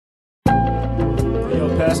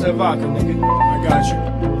pass that vodka, nigga. I got you.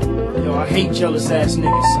 Yo, I hate jealous ass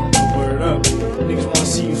niggas, son. Word up. Niggas wanna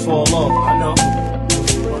see you fall off, I know.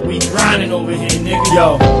 But we grinding over here, nigga.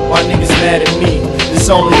 Yo, why niggas mad at me? This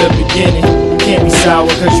only the beginning. You can't be sour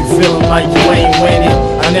cause you feeling like you ain't winning.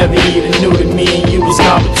 I never even knew that me and you was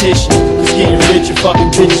competition. Cause getting rich and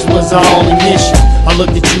fucking bitches was our only mission. I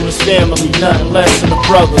looked at you as family, nothing less than a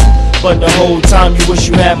brother. But the whole time you wish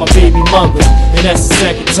you had my baby mother. And that's the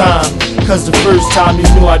second time. Cause the first time you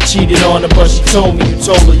knew I cheated on her, but she told me you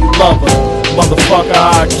told her you love her. Motherfucker,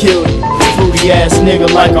 I'd kill you. Fruity ass nigga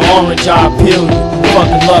like an orange, I'd peel you.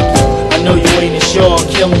 Fucking lucky. I know you ain't as sure.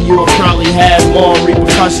 Killing you will probably have more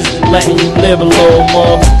repercussions than letting you live a little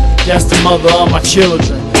more. That's the mother of my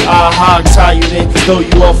children. I'll hog tie you then throw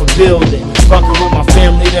you off a building. Fucking with my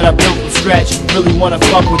family that I built from scratch. Really wanna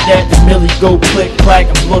fuck with that? Then Millie go click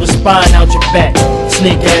clack and blow the spine out your back.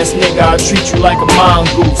 Snake ass nigga, I'll treat you like a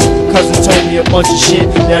mongoose. Cousin told me a bunch of shit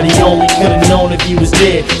that he only could've known if he was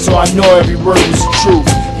dead. So I know every word was the truth.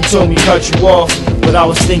 He told me cut you off, but I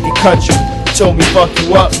was thinking cut you. He told me fuck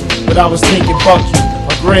you up, but I was thinking fuck you.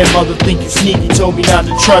 My grandmother think you sneaky, told me not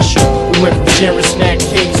to trust you. We went from sharing snack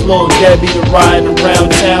cakes, Lil Debbie, to riding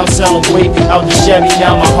around town, selling weight out the Chevy.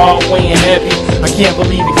 Now my heart weighing heavy. I can't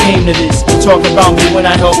believe it came to this. Talk about me when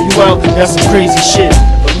I help you out, that's some crazy shit.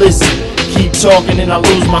 But listen, keep talking and I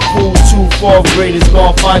lose my cool. 2 4th graders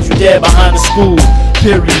gon' find you dead behind the school.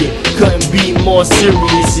 Period. Couldn't be more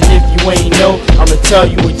serious. And if you ain't know, I'ma tell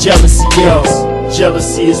you what jealousy is.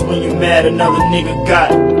 Jealousy is when you mad another nigga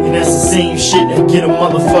got. And that's the same shit that get a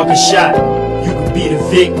motherfucker shot. You could be the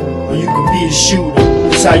victim or you could be the shooter.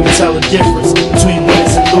 That's how you tell the difference between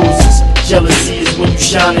winners and losers. Jealousy is when you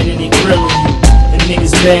shining and they grilling you. And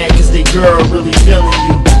niggas mad cause they girl really feeling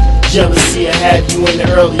you. Jealousy will have you in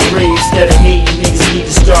the early grades. Instead of hating, niggas need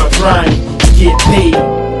to start grinding to get paid.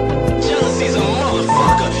 Jealousy's a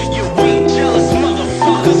motherfucker. You weak, jealous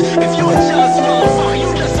motherfuckers. If you a jealous motherfucker, you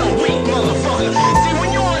just a weak motherfucker. See,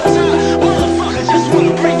 when you on top, motherfucker just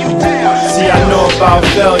wanna bring you down. See, I know about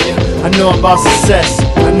failure, I know about success,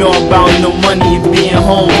 I know about no money and being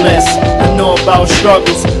homeless. I know about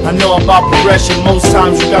struggles, I know about progression. Most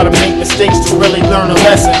times you gotta make mistakes to really learn a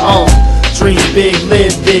lesson. Dream big,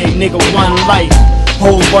 live big, nigga, one life.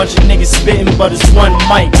 Whole bunch of niggas spitting, but it's one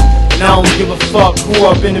mic. And I don't give a fuck who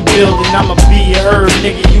up in the building. I'ma be heard,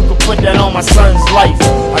 nigga, you can put that on my son's life.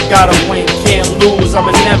 I gotta win, can't lose,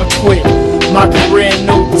 I'ma never quit. My career,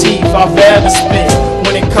 no teeth, I'll forever spit.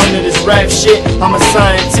 When it come to this rap shit, I'm a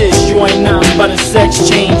scientist. You ain't nothing but a sex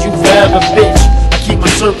change, you forever bitch. I keep my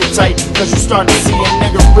circle tight, cause you start to see a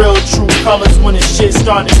nigga real true colors when this shit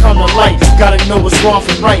start to come to light. Gotta know what's wrong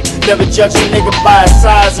from right. Never judge a nigga by his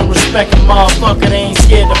size and respect a motherfucker that ain't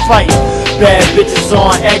scared to fight. Bad bitches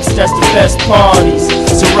on X, that's the best parties.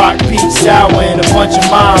 Ciroc, peach, sour, and a bunch of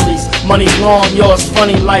Mollies. Money long, yours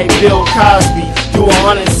funny like Bill Cosby. Do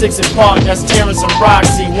 106 in Park, that's Terrence and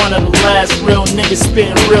Roxy. One of the last real niggas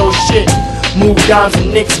spitting real shit. Move dimes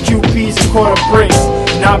and nicks, QPs and quarter bricks.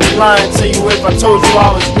 And I'll be lying to you if I told you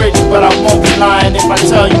I was rich, but I won't be lying if I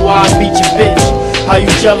tell you I beat your bitch. How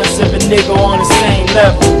you jealous of a nigga on the same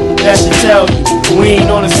level? That should tell you, we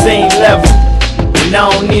ain't on the same level. And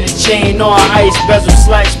I don't need a chain or ice bezel,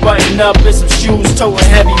 slacks button up and some shoes toting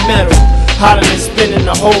heavy metal. Hotter than spending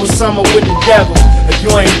the whole summer with the devil. If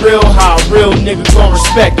you ain't real high, real nigga gon'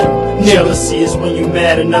 respect you. Jealousy is when you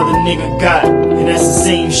mad another nigga got. And that's the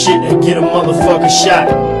same shit that get a motherfucker shot.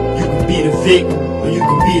 You could be the victim or you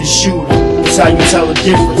could be the shooter. That's how you tell the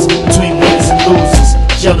difference between winners and losers.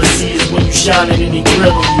 Jealousy is when you shining and they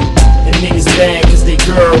grilling you. And niggas mad cause they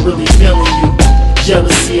girl really feeling you.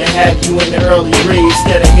 Jealousy will have you in the early grades.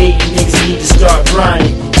 Instead of hating, niggas need to start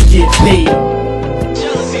grinding to get paid.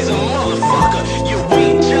 Jealousy's a motherfucker. You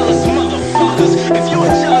weak, jealous motherfuckers. If you a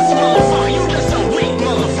jealous motherfucker, you just a weak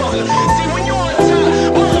motherfucker. See, when you on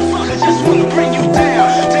top, motherfucker just wanna bring you down.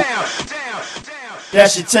 That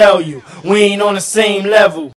should tell you, we ain't on the same level.